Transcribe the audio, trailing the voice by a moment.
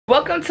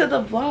Welcome to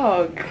the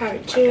vlog.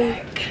 Part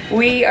 2.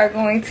 We are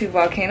going to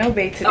Volcano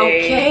Bay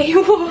today.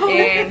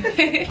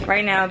 Okay. And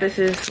right now this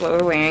is what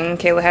we're wearing.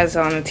 Kayla has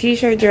on a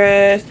t-shirt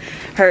dress.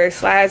 Her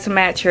slides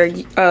match her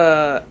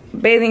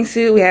bathing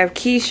suit. We have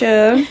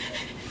Keisha.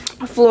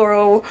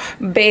 Floral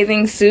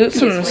bathing suits,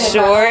 some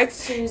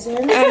shorts, and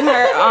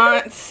her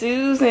Aunt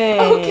Susan.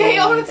 Okay,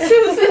 Aunt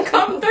Susan,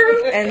 come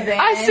through. And then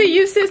I see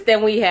you, sis.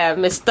 Then we have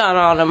Miss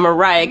Stunna,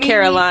 Mariah,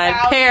 Caroline,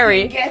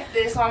 Perry. Get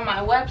this on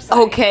my website.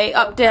 Okay,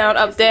 up,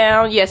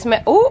 down. Yes,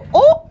 ma'am. Oh.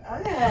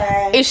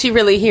 Okay. Is she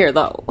really here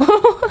though?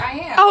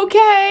 I am.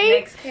 Okay.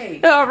 Next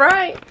case. All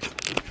right.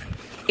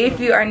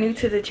 If you are new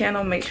to the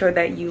channel, make sure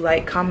that you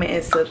like, comment,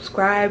 and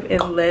subscribe,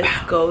 and let's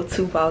go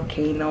to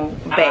Volcano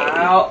Bay.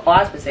 I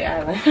was going to say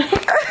island.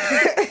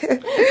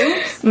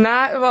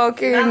 Not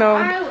Volcano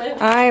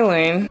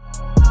Island.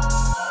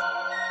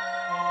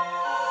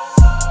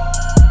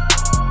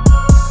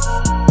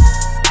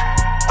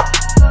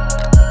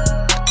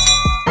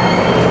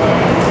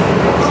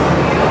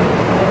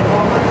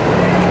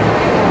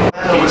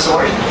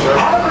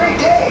 Have a great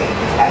day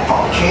at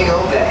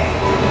Volcano Bay.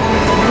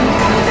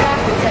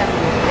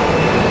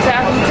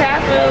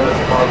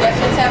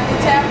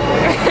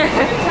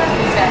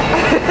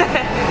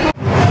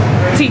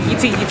 Tiki.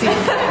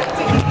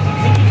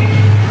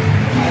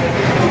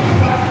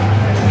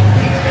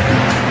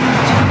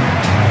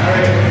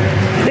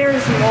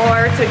 There's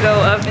more to go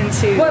up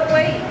into. What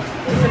way?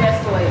 It's an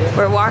escalator.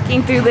 We're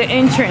walking through the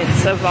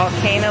entrance of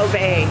Volcano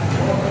Bay.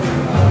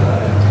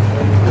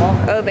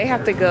 Oh, they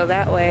have to go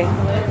that way.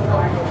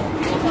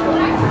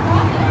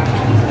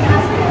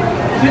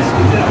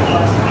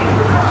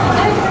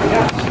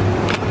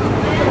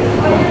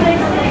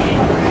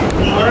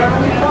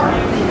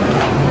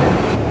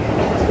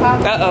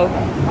 Uh-oh.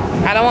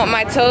 I don't want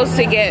my toes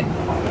to get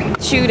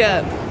chewed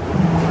up.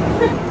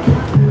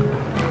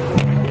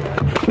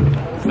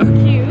 So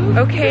cute.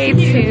 Okay,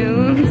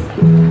 Tunes.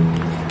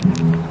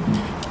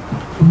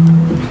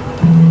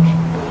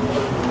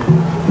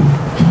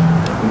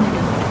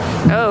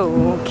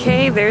 Oh,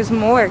 okay, there's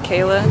more,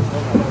 Kayla.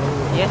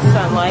 Yes,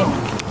 sunlight.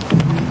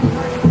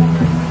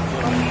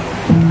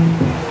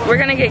 We're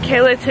gonna get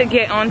Kayla to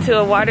get onto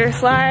a water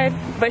slide,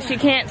 but she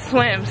can't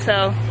swim,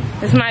 so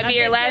this might be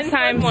your last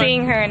time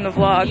seeing her in the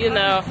vlog. You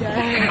know,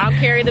 I'll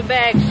carry the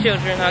bags,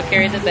 children. I'll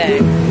carry the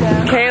bags.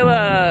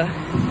 Kayla.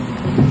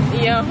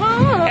 Yeah.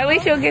 At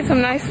least you'll get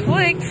some nice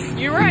flicks.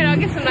 You're right. I'll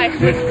get some nice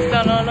flicks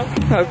done on them.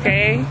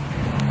 Okay.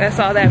 That's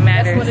all that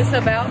matters. That's what it's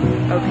about.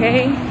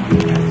 Okay.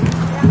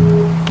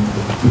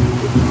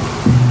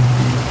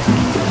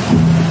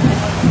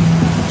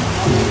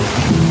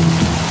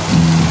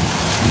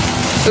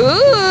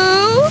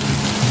 Ooh.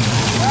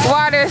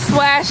 Water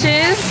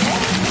splashes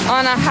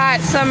on a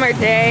hot summer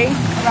day.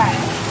 Right.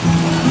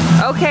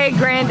 Okay,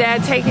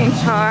 Granddad taking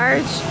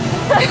charge.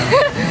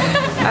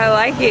 I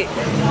like it.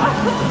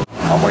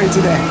 How are you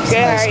today? Good,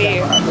 how are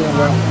you? I'm doing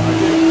well.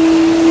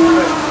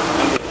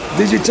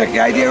 Did you check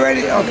your ID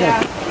already? Okay.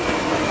 Yeah.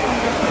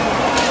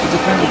 Put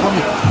your finger for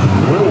me.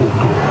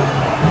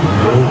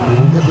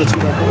 Yeah, but you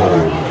come on.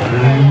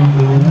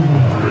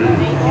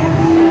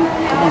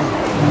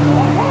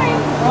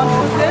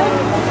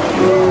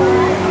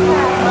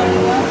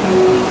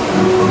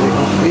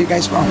 Where you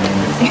guys from?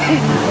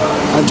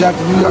 I drive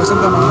to New York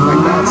sometimes. I'm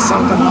like that.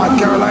 South of North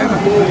Carolina.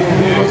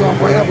 Goes on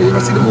forever. You ever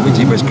see the movie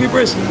Jeepers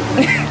Creepers?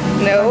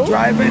 No. I'm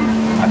driving.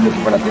 I'm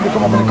looking for that thing to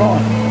come up in the car.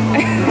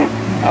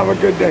 Have a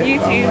good day. You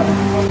too.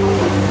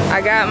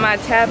 I got my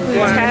tapu.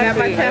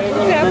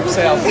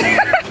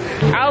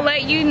 I'll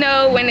let you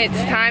know when it's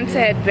time to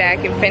head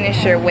back and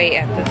finish your wait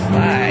at the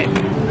slide.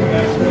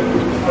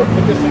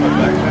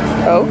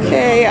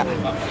 Okay. Yeah,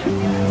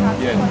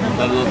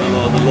 the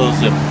little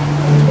zip.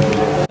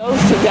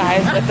 Those two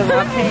guys at the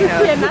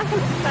volcano. Yeah, not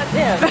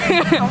them.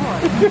 Come on.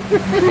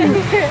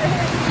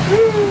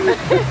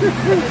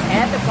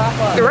 Had to pop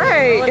up.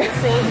 Right.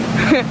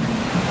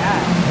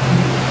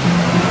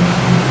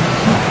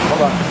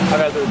 Hold on, I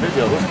gotta do a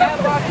video. At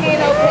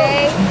Volcano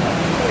Bay,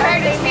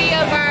 courtesy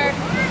of our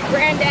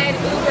granddad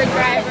Uber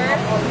driver.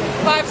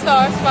 5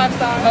 stars. 5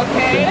 stars.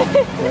 Okay.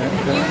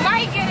 You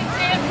might get a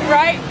tip.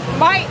 Right?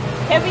 Might.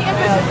 Heavy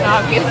emphasis.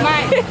 You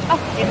might.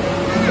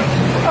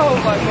 Oh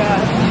my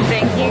God.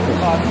 Thank you.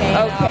 Okay.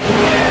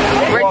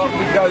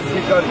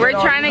 We're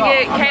trying to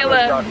get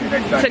Kayla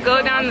to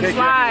go down the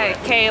slide.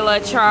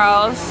 Kayla,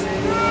 Charles.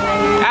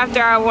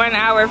 After our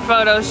 1-hour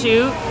photo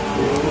shoot.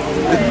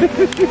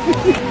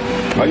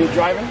 Are you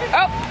driving?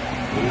 Oh.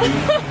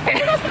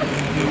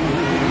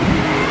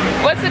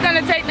 What's it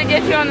gonna take to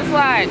get you on the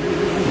slide? A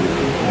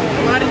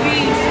lot of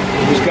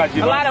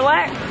bees. A lot of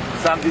what?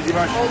 Some dizzy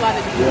much? A whole lot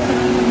of bees.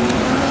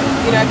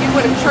 You know, if you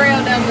put a trail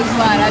down the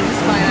slide, I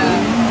just might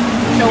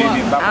show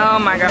up. Oh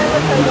my God.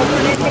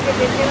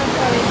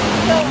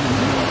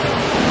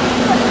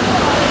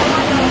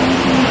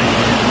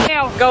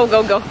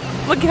 Go.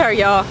 Look at her,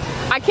 y'all.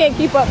 I can't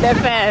keep up that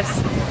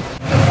fast.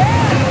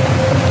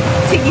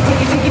 Tiki.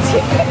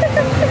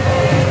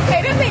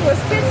 Hey, that thing was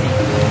spitzy.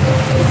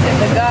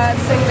 The gods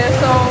sing their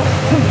song.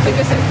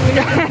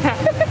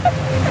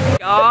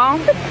 Y'all,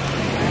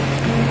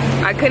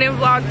 I couldn't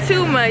vlog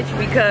too much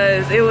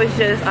because it was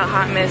just a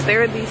hot mess.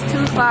 There were these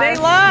 2 slides.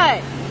 They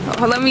lied.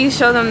 Oh, let me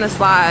show them the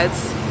slides.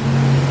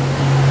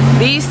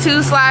 These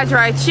 2 slides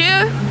right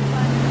here.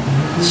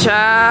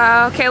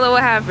 Child, Kayla,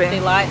 what happened? They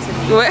lied to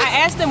me. What? I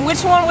asked them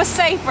which one was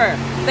safer.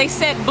 They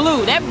said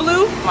blue. That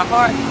blue, my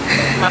heart.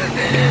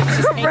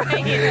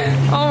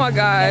 Oh my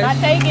gosh. I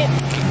take it.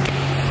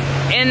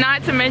 And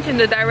not to mention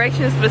the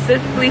directions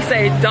specifically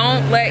say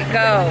don't let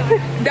go.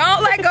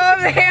 Don't let go of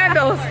the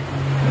handles.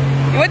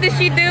 What did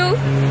she do?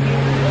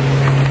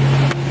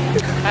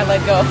 I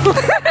let go.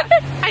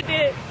 I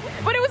did.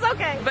 But it was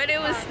okay. But it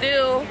was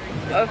still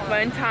a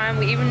fun time.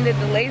 We even did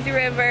the lazy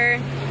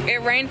river.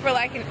 It rained for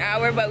like an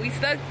hour, but we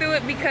stuck through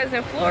it because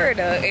in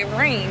Florida it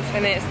rains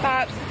and then it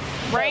stops.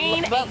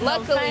 Rain, but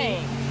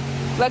luckily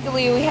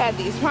we had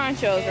these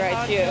ponchos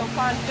right here.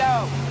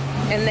 Poncho.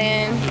 And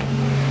then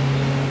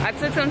I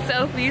took some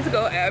selfies.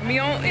 Go add me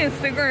on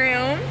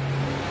Instagram.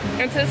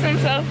 And took some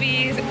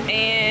selfies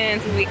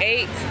and we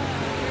ate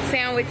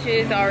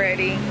sandwiches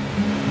already.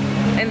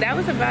 And that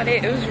was about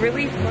it. It was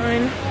really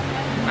fun.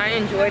 I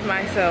enjoyed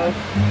myself.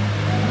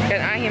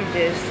 And I am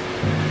just,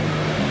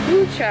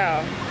 ooh,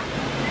 child.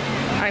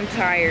 I'm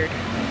tired.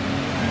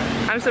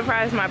 I'm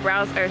surprised my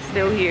brows are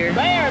still here.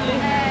 Barely.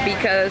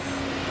 Because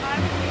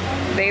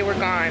they were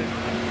gone.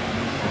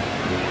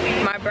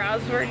 My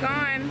brows were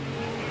gone.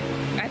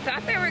 I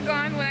thought they were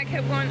gone when I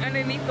kept going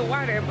underneath the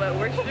water, but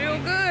we're still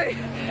good.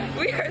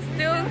 We are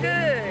still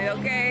good,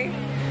 okay?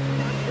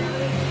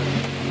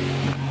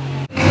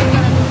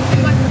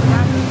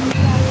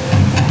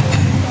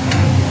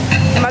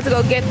 I'm about to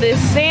go get this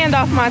sand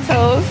off my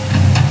toes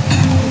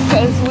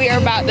because we are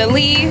about to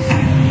leave.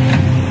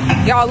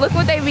 Y'all, look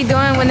what they be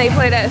doing when they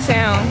play that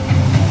sound.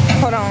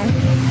 Hold on.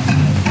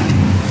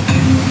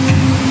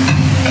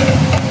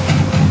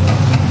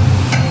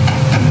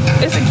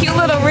 It's a cute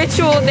little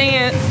ritual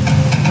dance.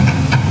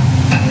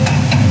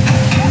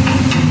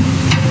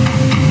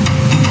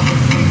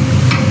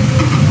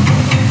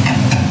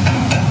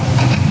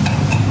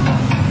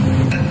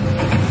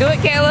 Do it,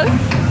 Kayla.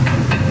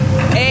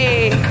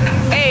 Hey,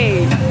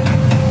 hey.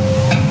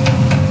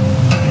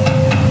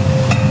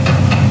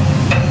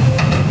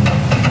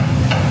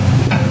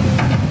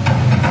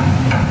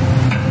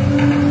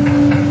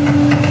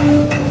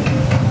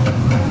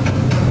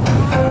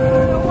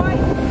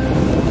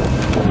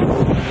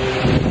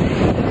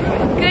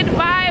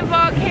 Goodbye,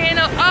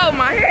 Volcano. Oh,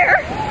 my hair.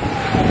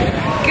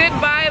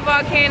 Goodbye,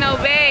 Volcano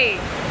Bay.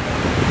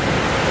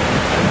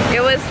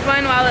 It was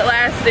fun while it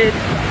lasted.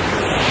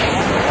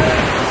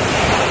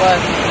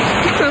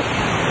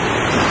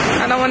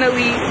 I don't want to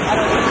leave.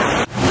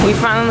 We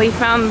finally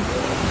found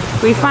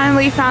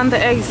the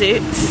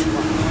exit.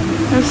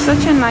 It's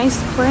such a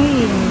nice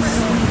place.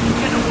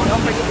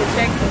 Don't forget to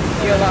check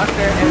your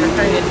locker and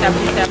return your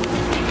tapu-tapu.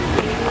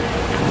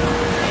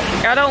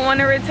 I don't want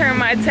to return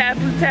my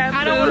tapu-tapu.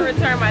 I don't want to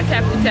return my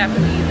tapu-tapu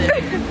either.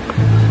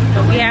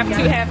 But we have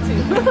to.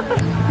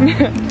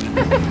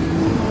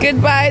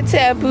 Goodbye,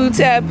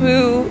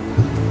 tapu-tapu.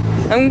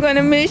 I'm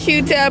gonna miss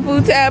you,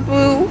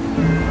 tapu-tapu.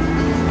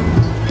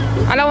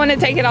 I don't want to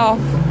take it off.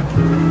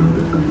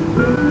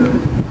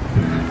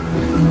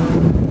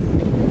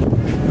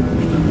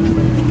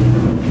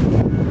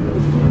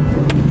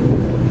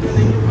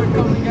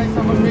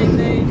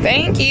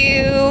 Thank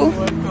you.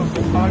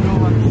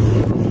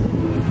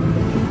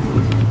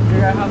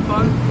 Have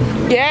fun?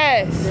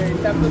 Yes.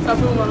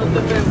 Tapu-tapu, one of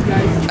the best,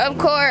 guys. Of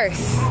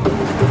course.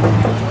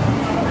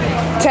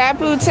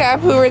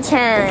 Tapu-tapu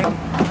return.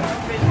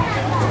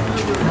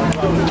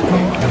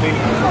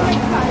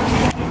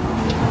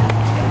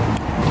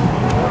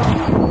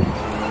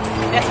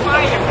 That's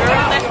fire,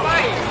 girl. That's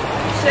fire.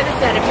 You should have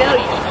said $1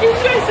 million. You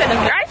should have said $1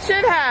 million. I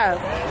should have.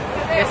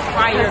 That's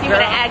fire, girl. He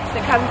would have asked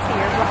to come to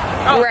your vlog.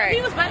 Oh, right.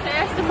 He was about to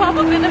ask to pop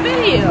up in the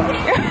video.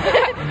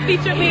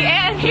 Feature me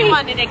and he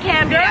wanted a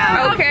cameo.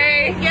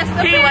 Okay. Yes,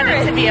 he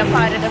wanted to be a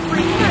part of the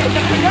free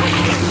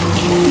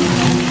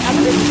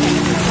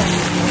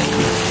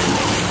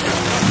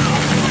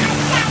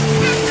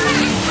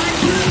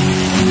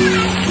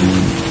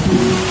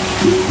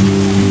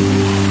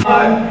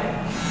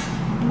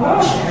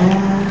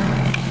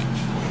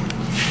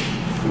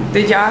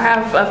Did y'all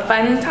have a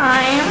fun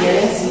time?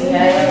 Yes, we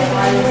had a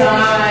fun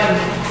time.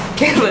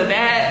 Kayla,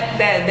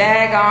 that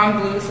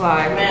daggone blue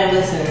slide. Man,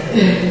 listen.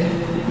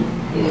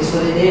 It is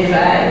what it is,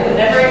 right?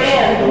 Never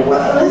again.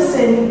 Well,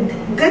 listen,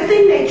 good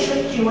thing they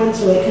tricked you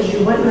into it because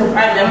you wouldn't have.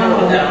 I never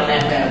put that on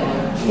that bad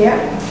one. Yeah.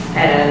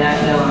 Had I not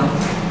known.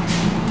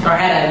 Or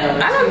had I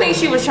known. I don't think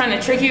she was trying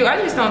to trick you. I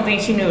just don't think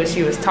she knew what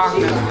she was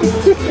talking about.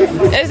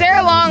 Is there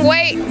a long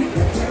wait?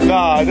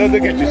 No, they'll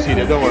get you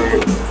seated, don't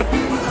worry.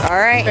 All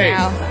right, Hey,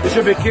 now. it's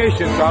your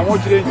vacation, so I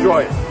want you to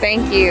enjoy it.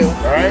 Thank you.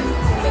 All right?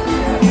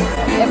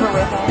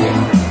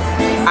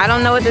 I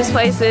don't know what this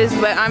place is,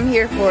 but I'm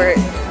here for it.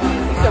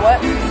 So what?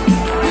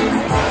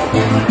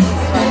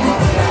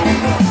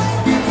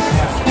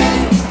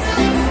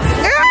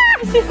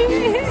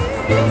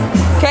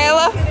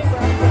 Kayla?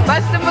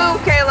 What's the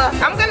move, Kayla?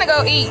 I'm gonna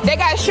go eat. They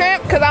got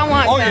shrimp because I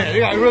want some. Yeah, they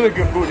got really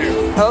good food here.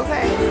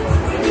 Okay.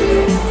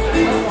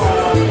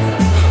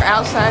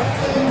 Outside?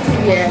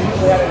 Yeah.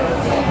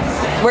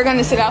 We're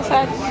gonna sit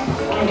outside?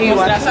 Do you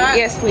want outside?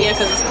 Yes, please. Yeah,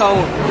 because it's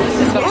cold.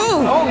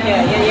 Ooh. Oh,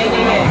 yeah.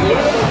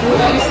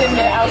 We'll be sitting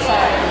there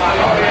outside.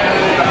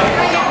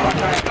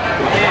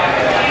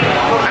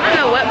 I don't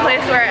know what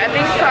place we're at. I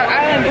think it's called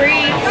Island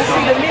Breeze.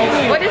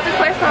 What is this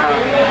place called?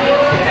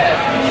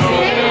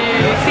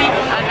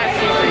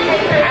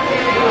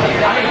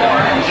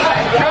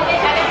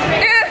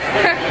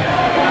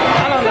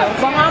 I don't know.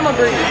 Bahama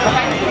Breeze.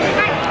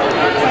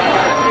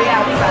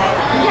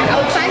 Yeah,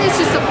 outside is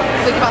just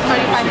like about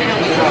 35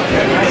 minutes.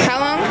 How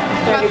long?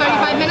 About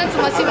 35 minutes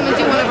unless you want to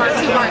do one of our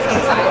 2 bars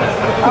inside.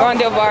 I want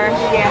to do a bar.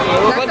 Yeah.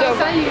 We'll do a bar.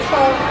 Outside, you just go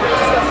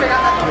straight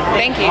out that door.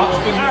 Thank you.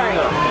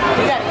 Alright.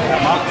 We got it.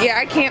 Yeah,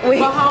 I can't wait.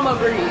 Bahama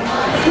Breeze.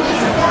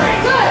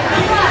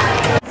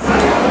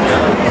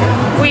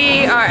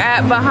 We are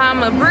at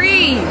Bahama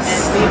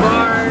Breeze.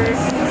 Bars.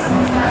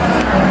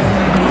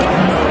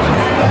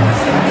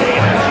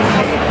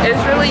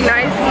 It's really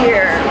nice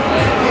here.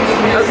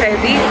 Okay,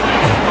 these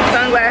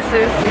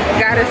sunglasses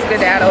got us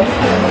skedaddle.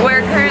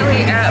 We're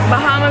currently at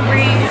Bahama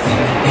Breeze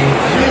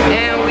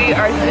and we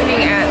are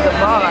sitting at the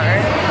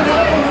bar.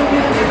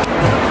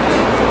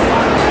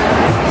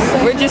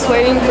 We're just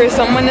waiting for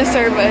someone to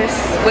serve us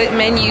with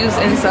menus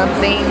and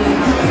something.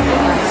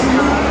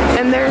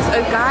 And there's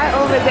a guy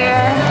over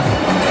there.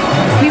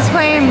 He's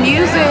playing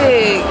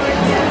music.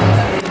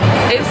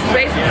 It's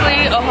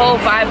basically a whole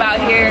vibe out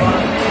here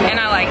and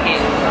I like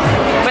it.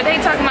 But they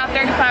talking about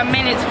 35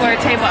 minutes for a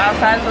table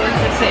outside, so we're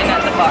just sitting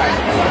at the bar.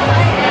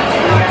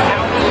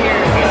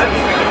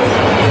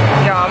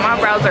 Y'all, my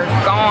brows are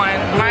gone.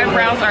 My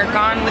brows are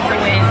gone with the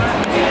wind.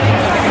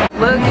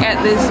 Look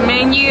at this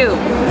menu.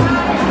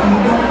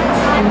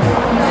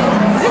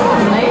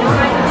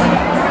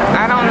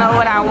 I don't know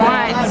what I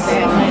want.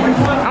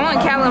 I want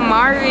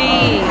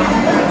calamari.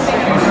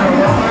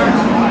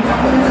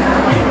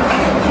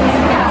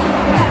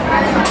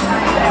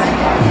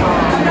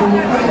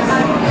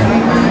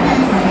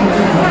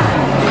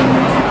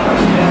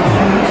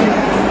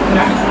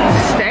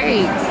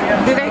 Steak.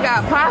 Do they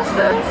got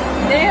pasta?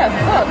 Yeah,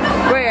 look.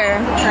 Where?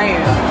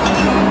 Train.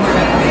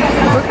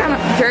 What kind of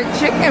jerk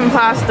chicken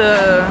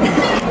pasta?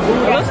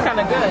 It looks kind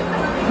of good.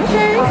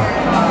 Okay.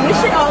 We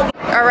should all.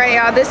 Alright,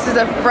 y'all, this is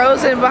a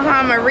frozen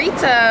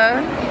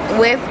Bahama-rita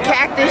with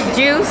cactus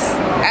juice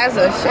as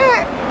a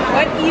shot.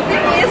 What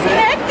even is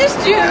cactus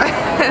juice?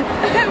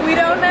 We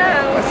don't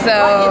know. So,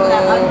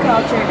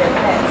 Uncultured as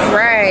that.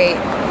 right.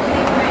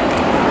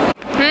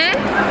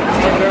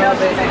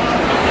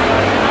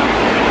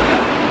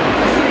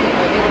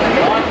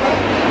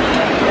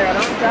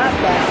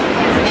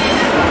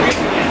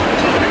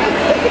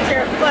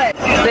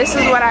 This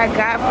is what I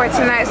got for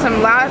tonight.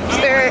 Some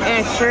lobster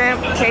and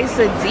shrimp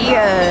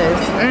quesadillas.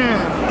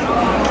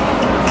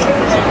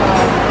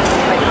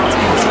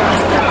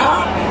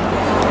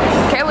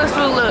 Kayla's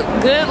food look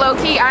good,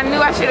 low-key. I knew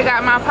I should have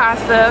got my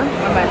pasta.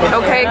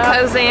 Okay,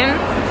 cousin.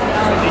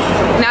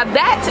 Now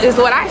that is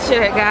what I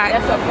should have got.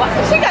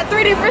 She got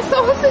 3 different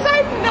sauces.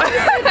 I know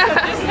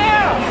just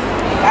now.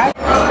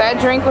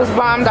 That drink was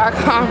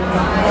bomb.com.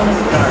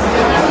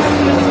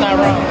 It's not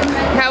wrong.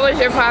 How was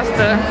your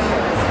pasta?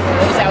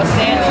 It's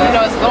outstanding. You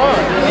know it's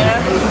gone. Yeah.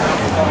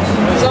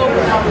 It's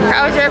over.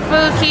 How was your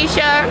food,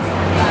 Keisha?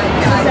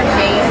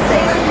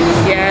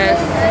 Yes.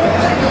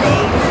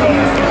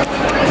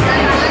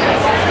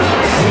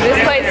 This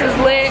place is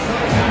lit.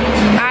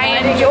 I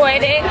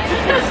enjoyed it.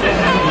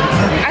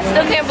 I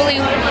still can't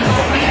believe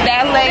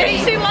that lady.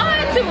 She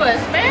lied to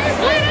us, man.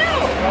 Flat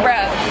out.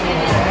 Bruh.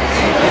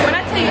 When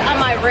I tell you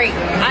I'm irate,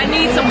 I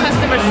need some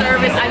customer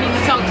service. I need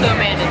to talk to a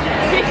manager.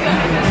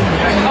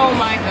 Oh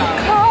my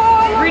God.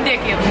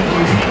 Ridiculous.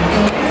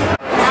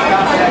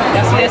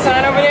 Y'all see that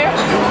sign over there?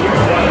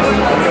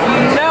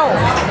 No.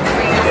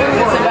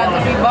 It's about to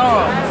be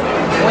bomb.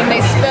 When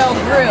they spell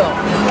grill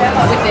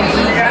with an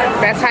E.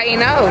 That's how you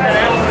know.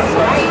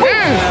 You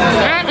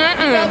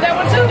felt that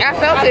one too? I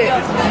felt it.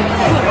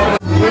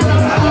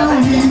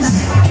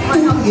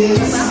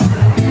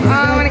 Oh,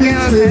 I want to get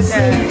on this.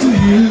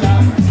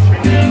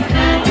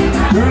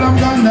 Girl, I'm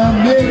gonna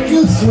make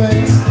you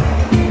sweat.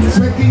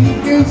 Sweating, you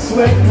can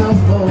sweat no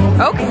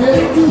more. Okay.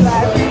 Make you sweat.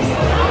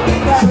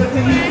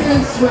 Sweating, you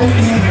can sweat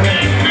no more.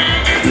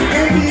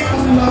 Baby,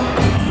 I'm not.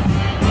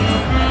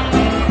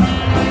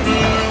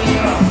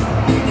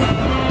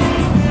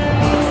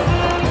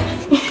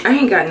 I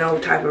ain't got no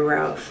type of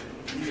brows.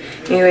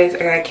 Anyways, I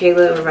got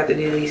Kayla. We're about to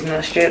do these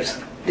nose strips.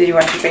 Did you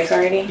wash your face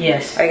already?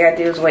 Yes. All you gotta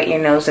do is wet your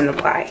nose and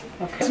apply.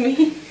 Okay. It's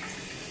me.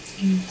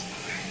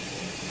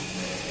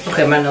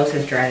 Okay, my nose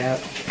has dried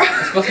out.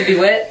 It's supposed to be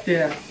wet?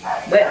 Yeah.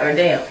 Wet or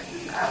damp?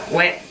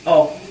 Wet.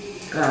 Oh,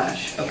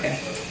 gosh. Okay.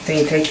 Then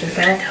you take this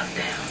down.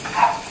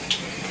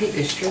 Take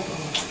this strip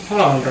off.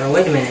 Hold on, bro.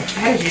 Wait a minute.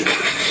 How did you...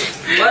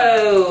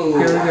 Whoa.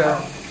 Here we go.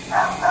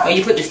 Oh,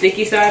 you put the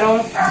sticky side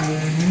on?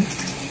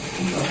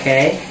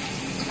 Okay.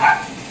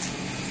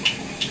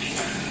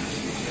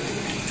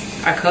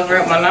 I cover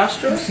up my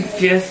nostrils.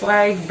 Just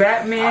like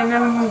Batman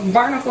and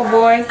Barnacle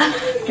Boy.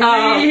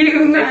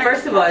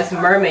 First of all, it's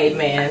Mermaid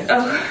Man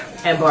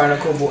and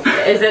Barnacle Boy.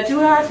 Is that too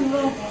high, too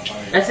low?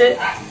 That's it?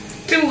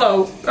 Too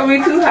low. I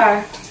mean, too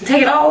high.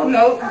 Take it all?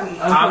 No.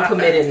 I'm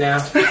committed now.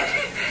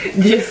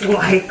 Just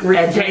like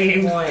Red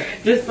James.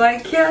 Just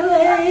like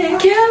Kelly.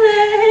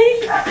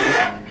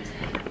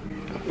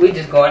 We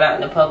just going out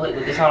in the public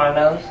with this on our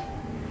nose.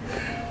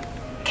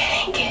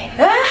 Gang.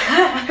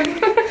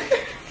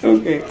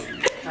 Okay.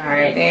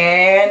 Alright.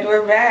 And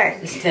we're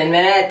back. It's 10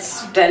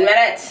 minutes. 10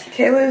 minutes.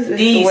 Kayla's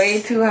is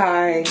way too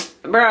high.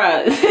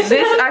 Bruh.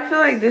 I feel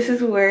like this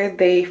is where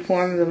they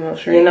form the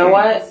most. You know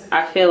what?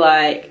 I feel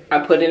like I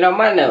put it on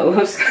my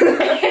nose.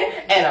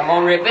 And I'm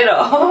gonna rip it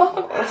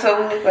off. So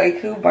we look like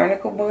who?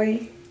 Barnacle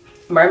Boy?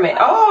 Mermaid.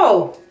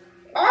 Oh!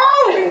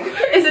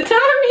 Is it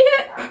time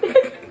yet?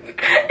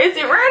 Is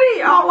it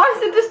ready? Oh, why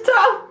is it this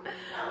tough?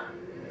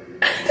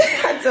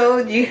 I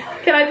told you.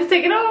 Can I just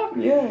take it off?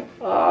 Yeah.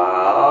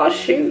 Oh,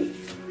 shoot.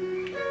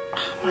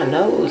 My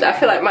nose. I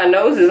feel like my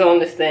nose is on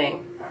this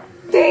thing.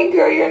 Dang,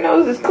 girl, your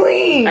nose is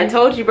clean. I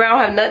told you, bro, I don't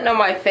have nothing on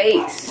my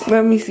face.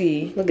 Let me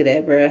see. Look at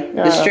that, bro.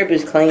 The strip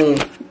is clean.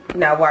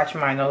 Now watch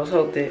my nose.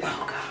 Hold this.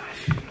 Oh,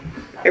 gosh.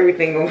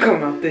 Everything gonna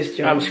come out this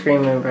joint. I'm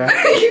screaming, bro.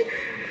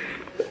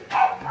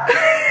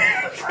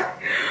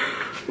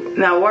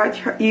 Now watch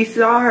her. You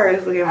saw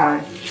hers. Look at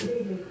mine.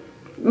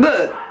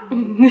 Look.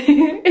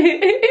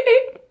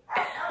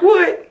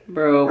 What?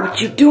 Bro. What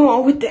you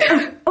doing with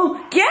that? Oh,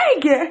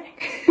 yeah.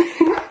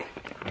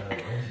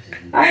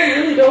 I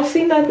really don't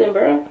see nothing,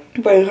 bro.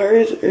 But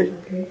hers are...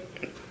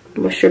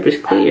 My strip is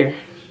clear.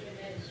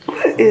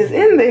 What is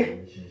in there?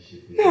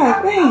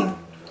 Yeah,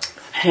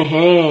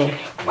 dang.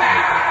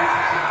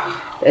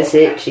 Wow. That's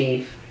it,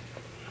 Chief.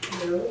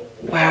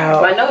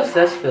 Wow. My nose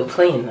does feel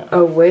clean, though.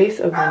 A waste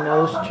of a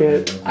nose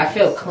strip. I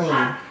feel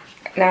clean.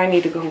 Now I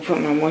need to go put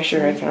my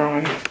moisturizer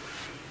on.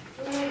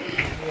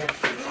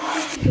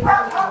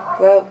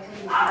 Well,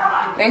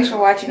 thanks for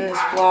watching this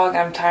vlog.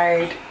 I'm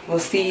tired. We'll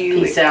see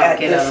you at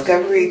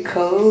Discovery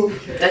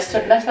Cove. That's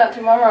not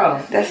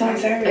tomorrow. That's on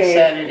Saturday. That's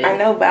Saturday. I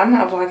know, but I'm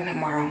not vlogging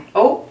tomorrow.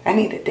 Oh. I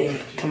need a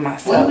day to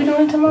myself. What are we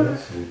doing tomorrow?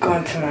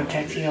 Going to my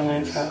tattoo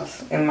LYIN's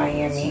house in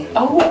Miami.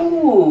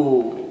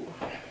 Oh.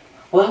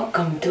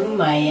 Welcome to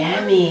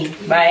Miami.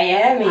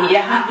 Miami.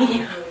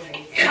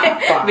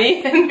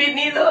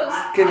 Bienvenidos.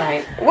 Good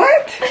night.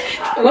 What?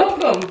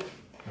 Welcome.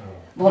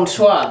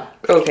 Bonsoir.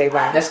 Okay,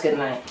 bye. That's good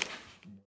night.